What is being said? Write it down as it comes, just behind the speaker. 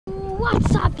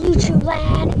What's up, YouTube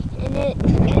land?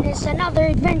 And it's another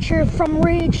adventure from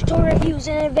Ridge to Reviews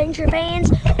and Adventure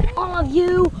fans. All of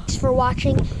you, thanks for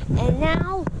watching. And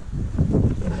now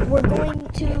we're going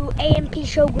to AMP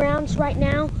Showgrounds right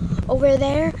now, over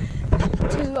there,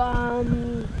 to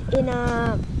in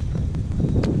a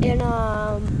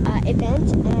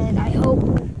event. And I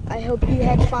hope you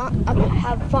have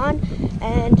fun.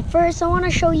 And first, I want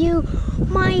to show you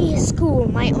my school,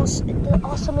 the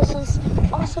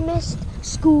awesomest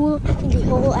school in the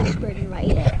whole Ashburton right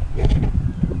here.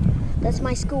 That's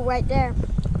my school right there.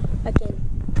 I can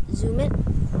zoom it.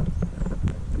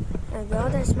 There we go,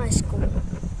 that's my school.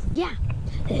 Yeah,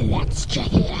 let's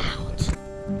check it out.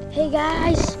 Hey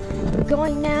guys, we're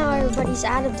going now. Everybody's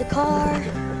out of the car.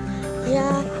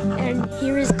 Yeah, and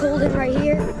here is Golden right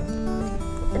here.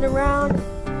 And around,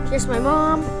 here's my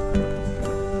mom.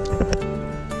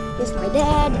 Here's my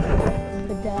dad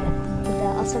with the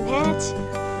awesome hat.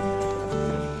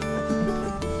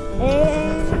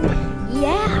 And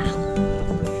yeah,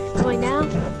 going now.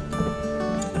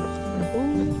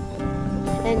 Boom.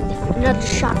 And another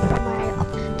shot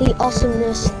from the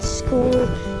awesomest school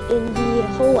in the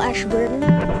whole Ashburton.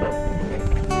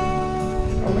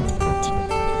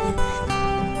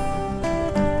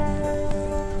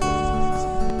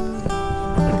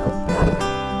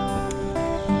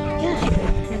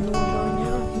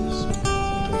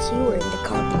 We're in the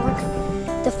car park.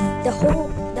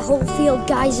 The whole field,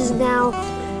 guys, is now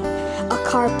a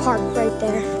car park right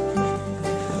there.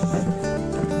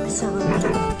 So you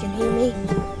can hear me.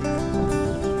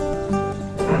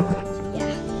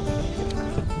 Yeah.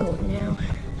 Go now.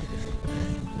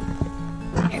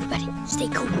 Everybody, stay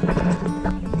cool.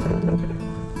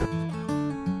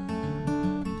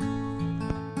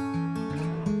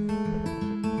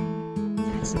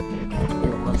 Guys, we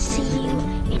will see you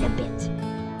in a bit.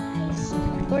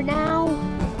 We're now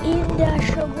in the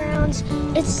Showgrounds.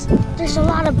 There's a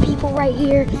lot of people right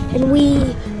here, and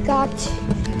we got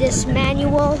this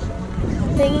manual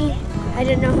thingy. I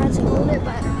don't know how to hold it,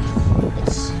 but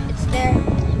it's there.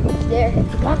 It's there. If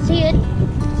you can't see it,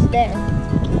 it's there.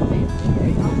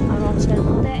 I'm also gonna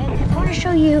hold that, and I want to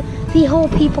show you the whole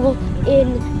people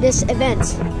in this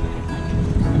event.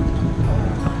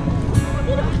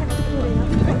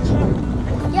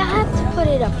 Yeah, I have to put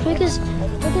it up because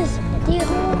the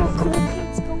whole cool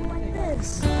kids go like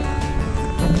this.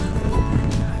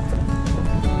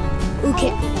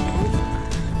 Okay.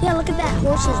 Yeah, look at that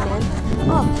horses, man.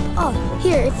 Oh,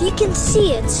 here, if you can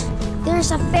see it,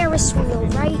 there's a Ferris wheel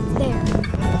right there.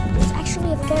 There's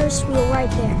actually a Ferris wheel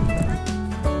right there.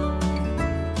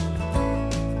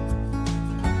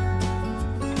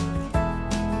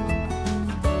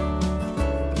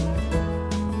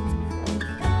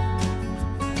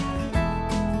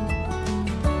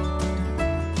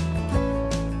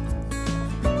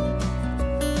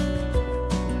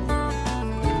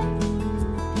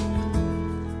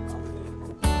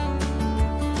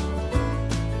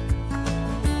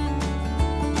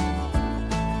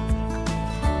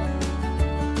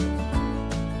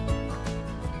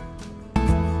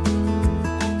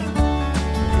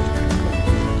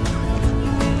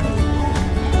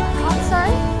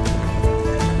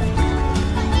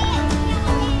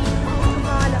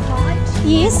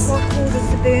 Yes. What causes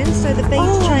the burn? So the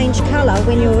beads change colour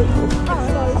when you're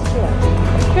exposed to it.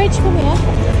 Rich, come here.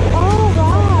 Oh,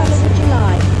 right. What would you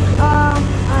like? I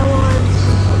want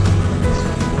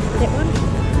That one?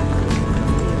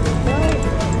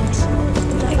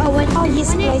 Yes,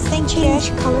 please. Thank you. Change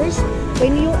colors.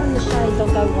 When you're on the shade,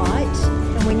 they'll go white.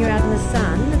 And when you're out in the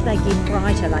sun, they get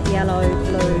brighter, like yellow,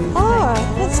 blue. Oh,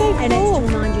 that's so cool. And it's to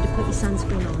remind you to put your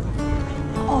sunscreen on.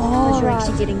 Oh, because you're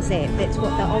actually getting zapped. That's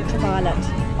what the ultraviolet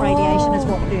radiation is,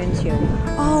 what burns you.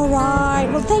 All right.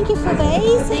 Well, thank you for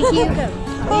these. Thank you.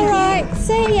 All right.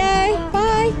 See you.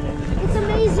 Bye. It's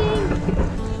amazing.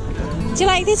 Do you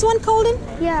like this one, Colden?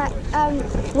 Yeah.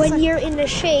 When you're in the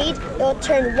shade, it'll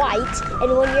turn white,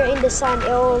 and when you're in the sun,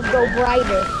 it'll go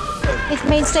brighter. It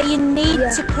means that you need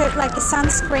to put like a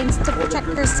sunscreen to protect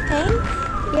your skin.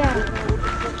 Yeah.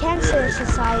 Cancer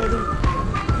Society.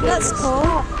 That's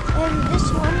cool. And this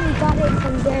one, we got it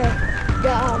from there. The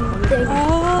thing.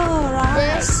 Oh,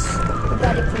 right. This, we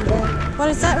got it from there. What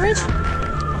is that, Rich?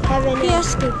 Have an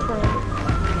escape plan.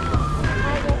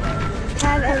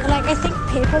 Like, I think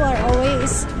people are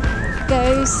always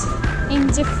goes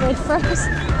into food first.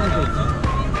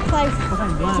 Like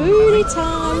foodie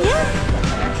time, yeah.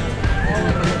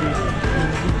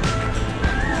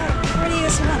 Where do you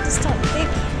guys want to start?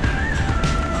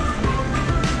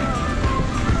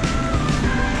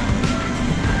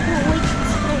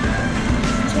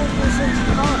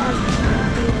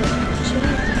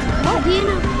 Do you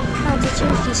know how to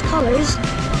change these colors?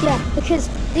 Yeah, because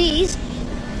these,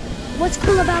 what's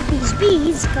cool about these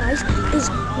bees, guys, is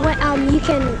when you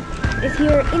can, if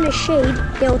you're in a shade,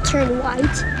 they'll turn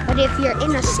white, but if you're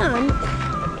in the sun,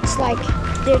 it's like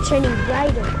they're turning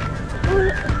brighter. Oh,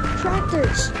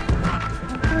 tractors.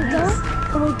 Can we go?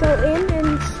 Can we go in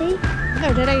and see?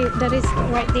 No, that is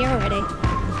right there already.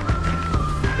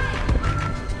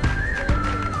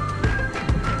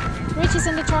 Rich is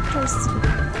in the tractors.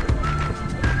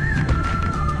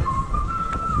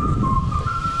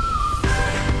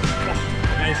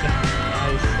 Nice.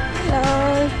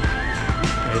 Hello.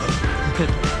 Nice.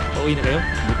 Pauwi na kayo?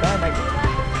 Di ba?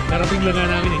 Karating lang nga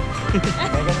namin eh.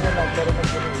 Ganyan na lang, pero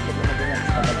mag-ikot na ganyan.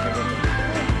 Balik na ganyan.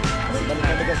 Balik na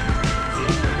ganyan.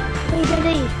 Hey,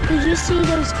 Daddy, did you see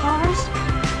those cars?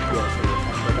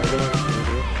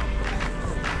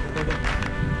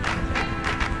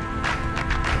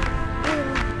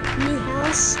 New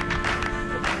house.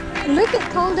 Look at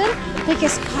Golden. Like a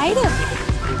spider.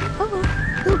 Oh,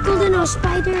 look, Golden, a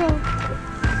spider.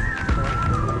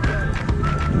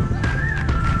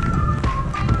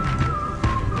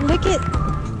 Look at.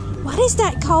 What is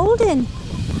that, Golden?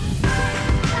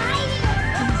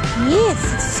 Yes,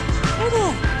 it's a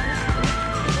spider.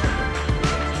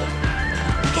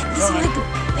 Look at this like a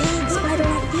big spider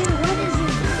right there. What is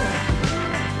it?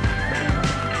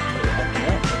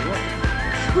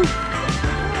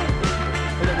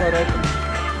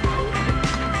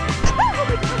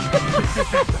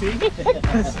 See?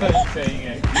 That's what I'm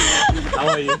saying. How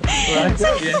are you? Right?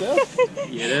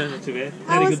 Yeah, not too bad.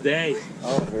 Had a good day.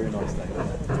 Oh, very nice day.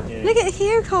 Yeah. Look at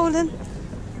here, Golden.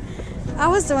 I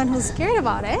was the one who's scared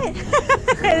about it.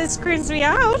 It screams me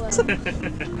out. Oh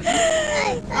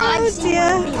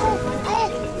dear.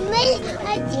 Make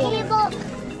a table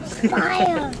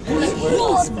fire.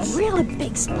 He's a really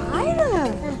big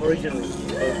spider. Originally.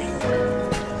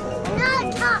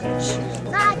 Not touch.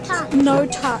 Not touch. No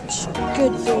touch.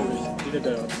 Good boy. You know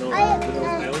the North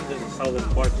Island, there's a southern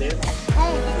part there.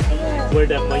 Where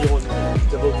the Mayon,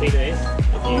 the volcano is.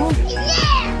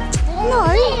 No,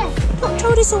 don't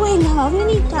throw this away, love. You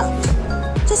need that.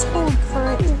 Just hold for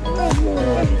it.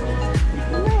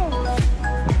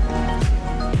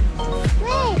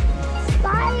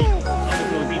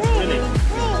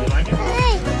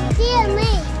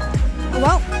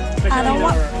 Well,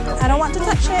 I don't want to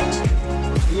touch it.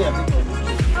 Yeah.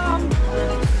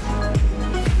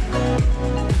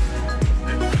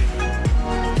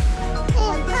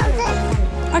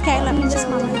 Okay, let me just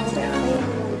move it.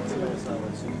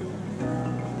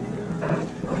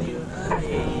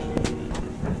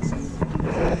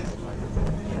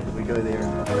 We go there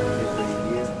every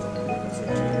year. It's a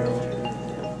 2-year-old.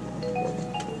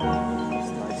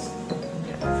 It's nice.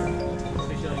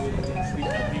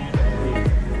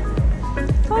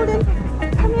 Golden,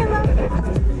 come here, love.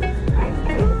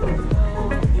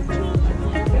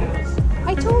 I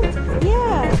told,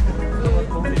 yeah.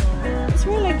 It's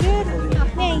really good.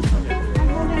 Hey, I'm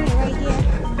holding it right here.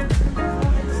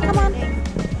 Come on.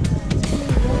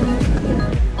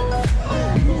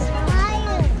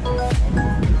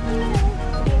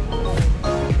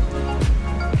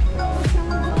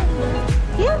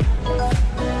 Yeah.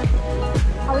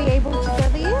 Are we able to go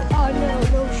there? Oh no,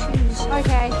 no shoes.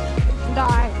 Okay. No,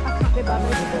 I can't be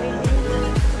bothered.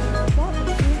 What?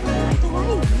 Right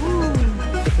away. Ooh.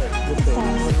 That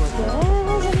sounds good,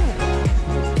 isn't it?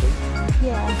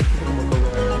 Yeah.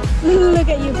 Look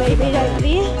at you, baby, right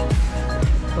there.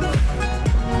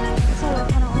 That's all I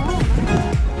kind of want.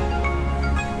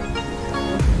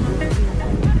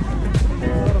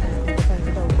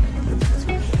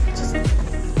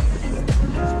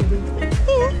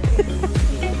 Yeah.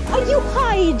 Are you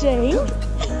hiding?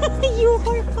 You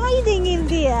are hiding in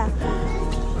there.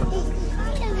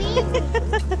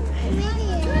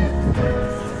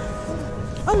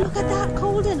 Oh, look at that,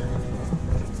 Golden.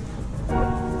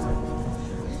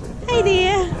 Hey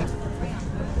there.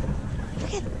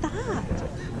 Look at that.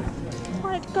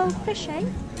 Want to go fishing?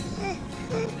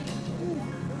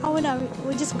 Oh no,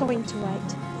 we're just going to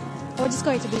wait. We're just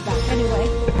going to be back anyway.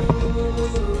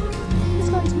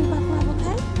 Just going to be back, love,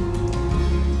 okay?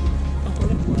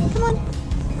 Come on.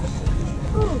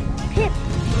 Oh, Pip.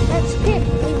 That's Pip.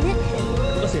 We met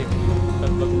him.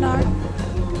 No.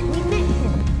 We met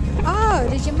him. Oh,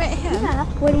 did you meet him? Yeah,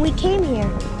 when we came here.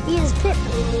 He is Pip.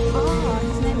 Oh,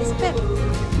 his name is Pip.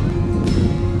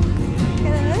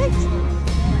 Good.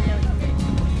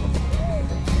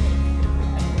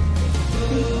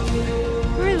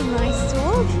 Really nice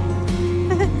dog.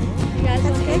 You guys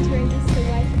want to introduce the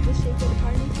wife of the Shaken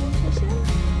Party competition?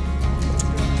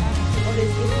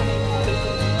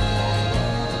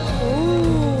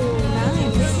 Ooh,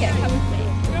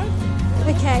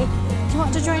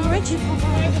 want to join Rich?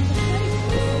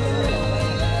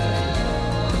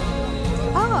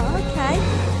 Oh, okay.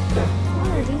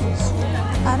 What are these?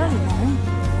 I don't know.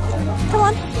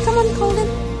 Come on, Colin.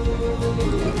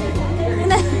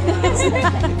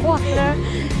 Water.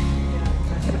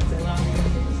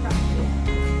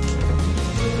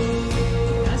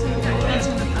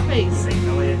 Puppies.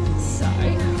 So,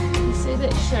 you see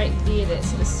that shape there, that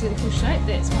sort of circle shape,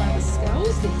 that's one of the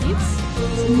skulls, the heads.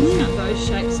 So you count those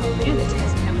shapes on there, that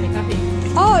tells you how many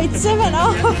puppies. Oh, it's 7.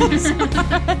 Oh.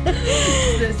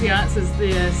 That's the answers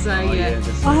there. So yeah.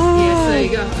 Oh. Yeah, so you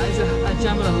got a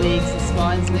jumble of legs and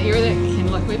spines in the area that can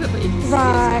look with it, but you can see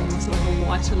there's sort of a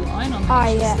whiter line on the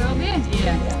actual skull there.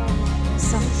 Yeah.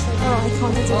 So, oh, I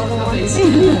can't do the other Puppies.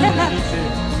 ones.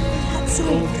 That's so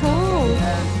cool.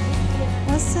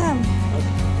 Awesome.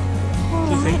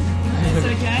 Alright. That's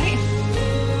okay.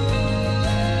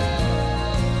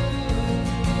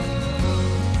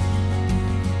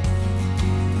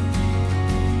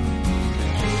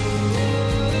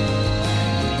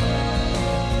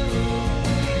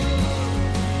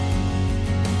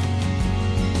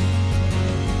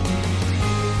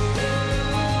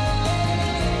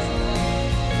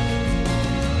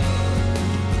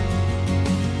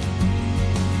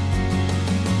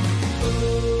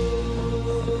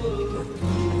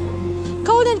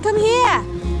 Colin, come here.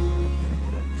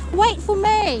 Wait for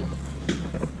me.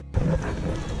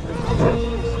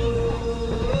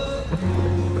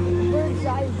 Bird's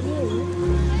eye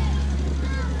view.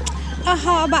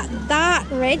 How about that,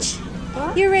 Rich?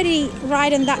 You're already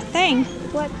riding that thing.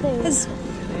 What thing? It's-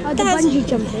 The that's- bungee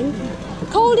jumping.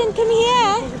 Colin, come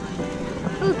here.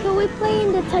 Oh, can we play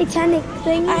in the Titanic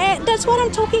thing? That's what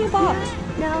I'm talking about.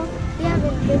 No, we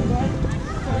haven't been there.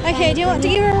 Okay, do you want to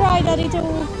give a ride, Daddy, to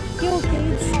your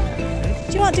kids?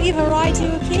 Do you want to give a ride to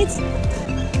your kids?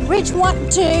 Rich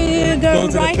want to go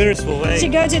to the ride Ferris wheel, eh? to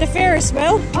go to the Ferris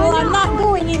wheel. Well, no, I'm not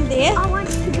going in there. I want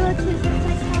to go to the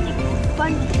Titanic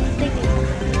bungee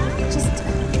thing. Just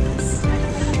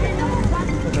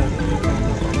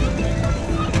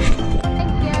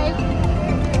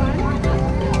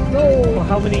For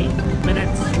how many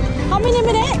minutes? how many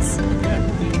minutes?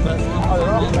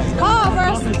 Oh,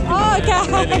 first. Oh,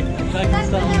 okay.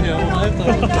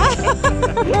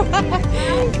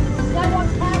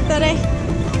 Daddy.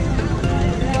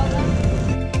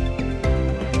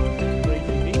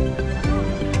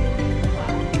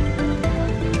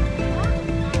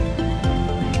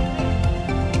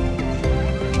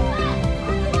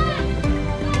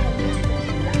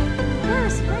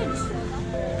 First, Rich.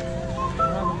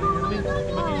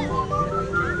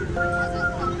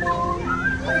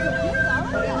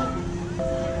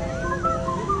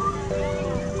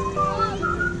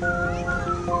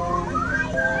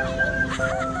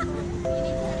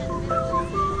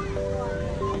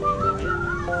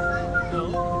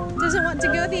 Doesn't want to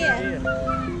go there.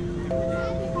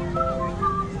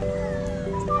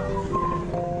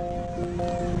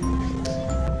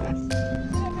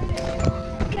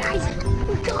 Guys,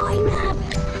 we're going up.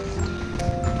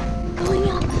 Going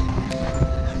up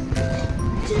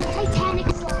to the Titanic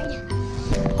slide.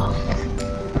 Oh.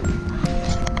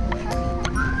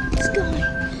 It's going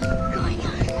up.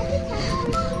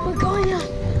 We're going up.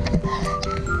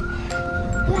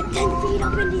 We're like 10 feet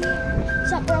up in the air.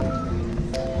 What's up, bro?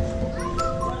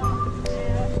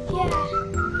 Yeah.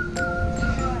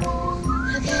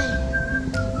 Okay.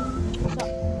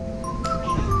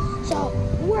 So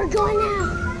we're going now.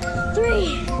 3,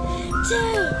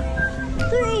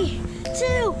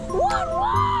 2, 1.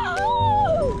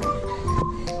 Whoa!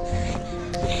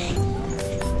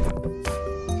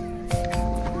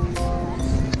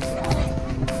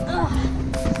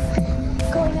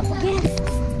 Going up again.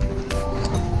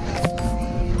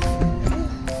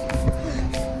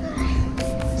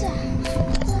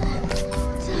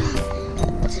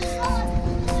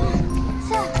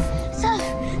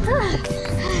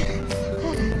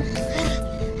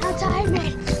 How tired,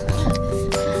 man.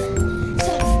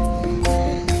 So,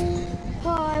 oh,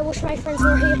 I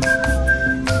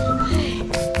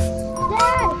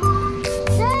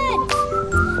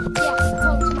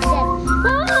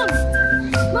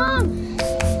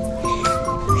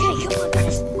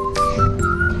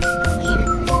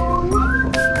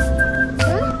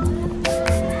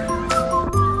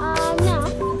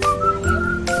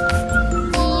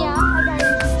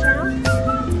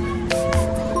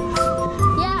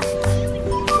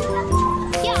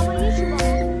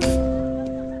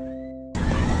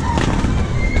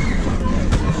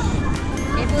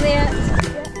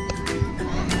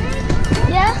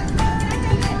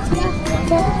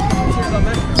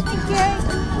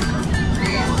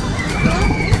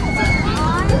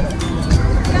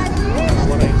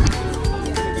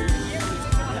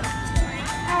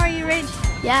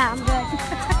Yeah, I'm good.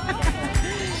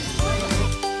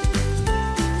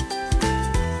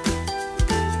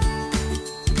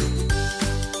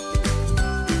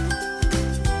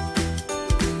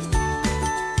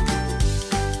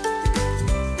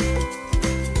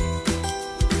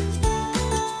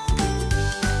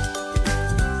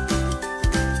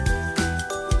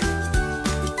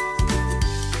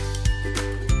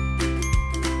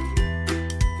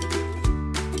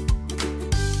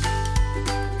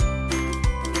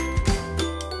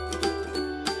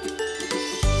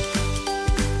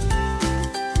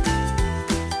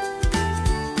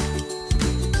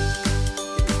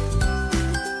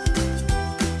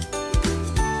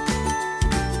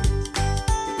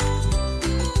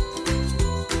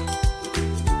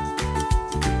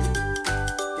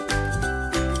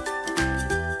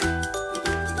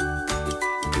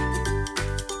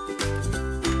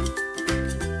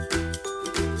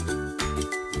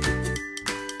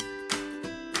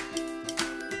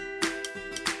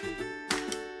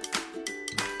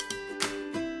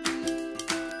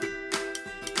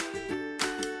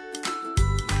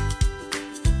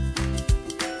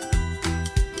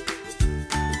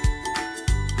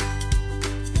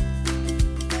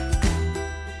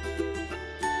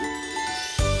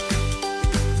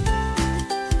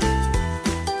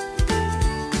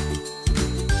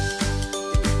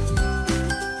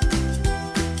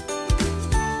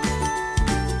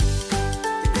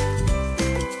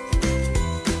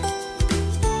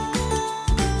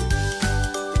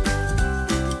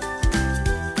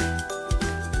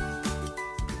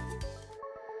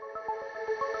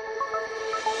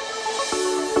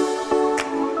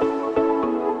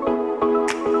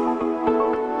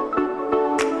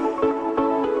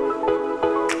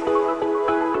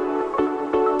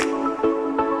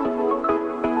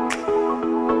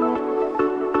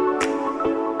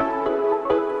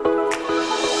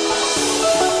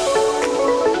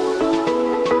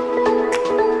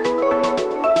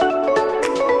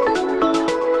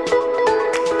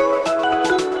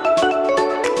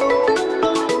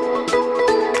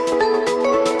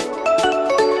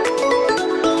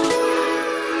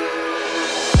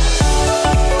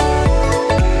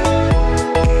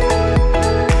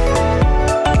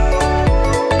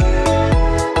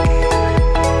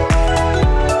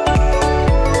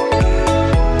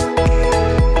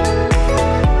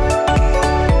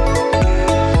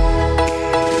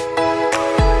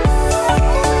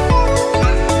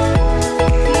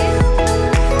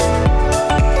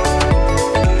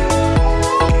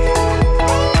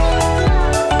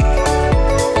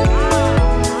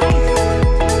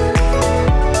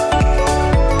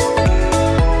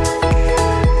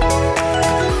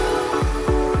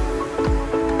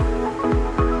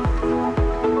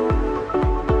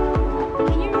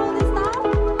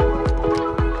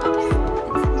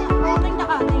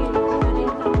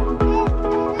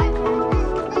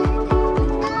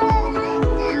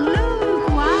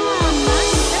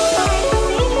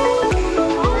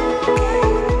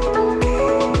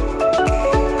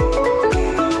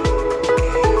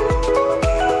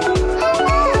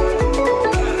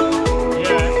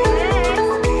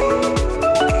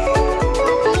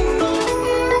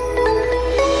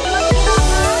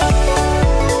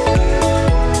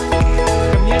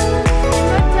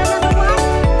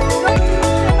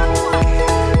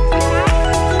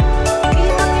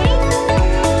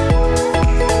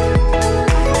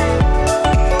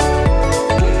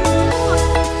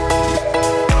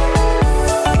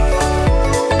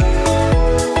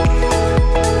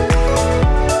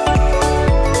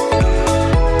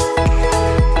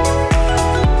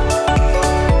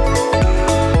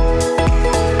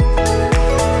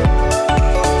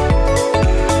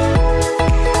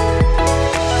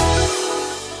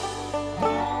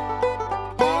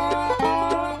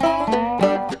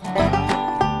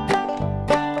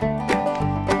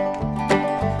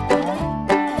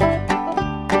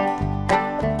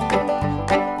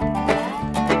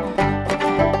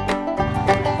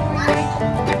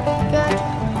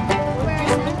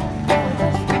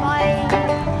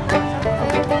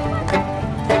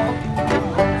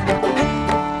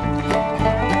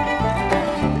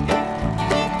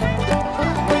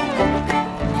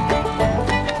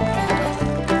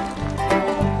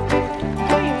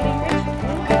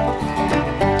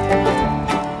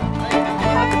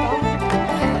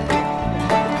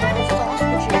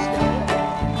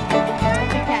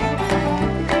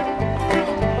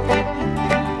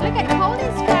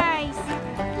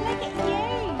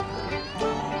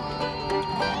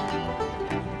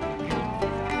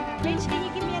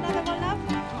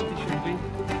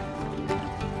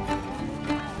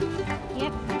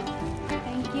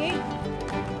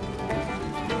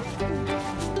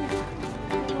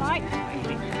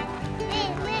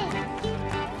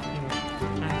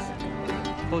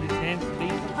 hold his hands,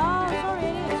 please. Oh, sorry,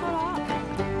 it's alright.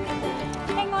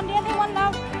 Hang on, the other one,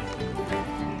 love.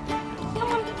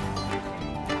 Come on.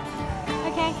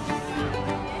 Okay.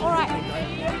 Alright.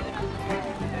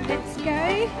 Let's go.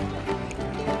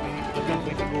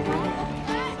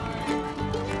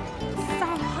 So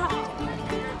hot.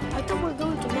 I thought we were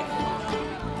going to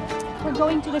Mexico. We're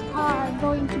going to the car,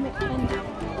 going to McKinney.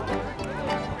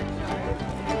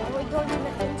 We're going to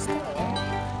Mexico still.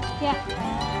 Yeah.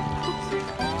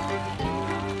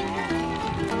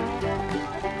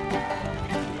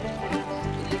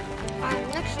 Our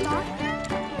next stop,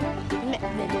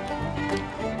 Mexico.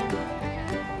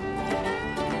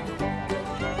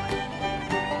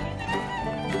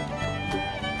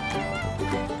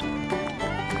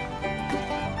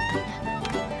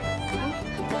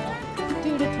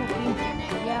 Do the talking.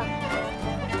 Yeah.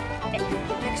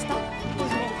 Next stop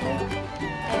is Mexico.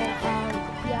 And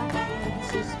yeah, this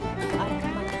is my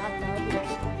hot dog.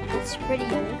 It's pretty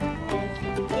yummy.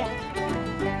 And yeah.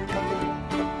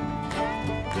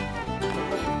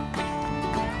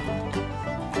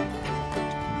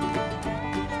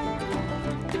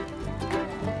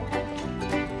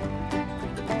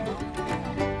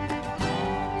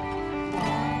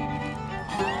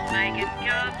 Make it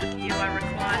good. You are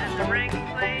required in the ring.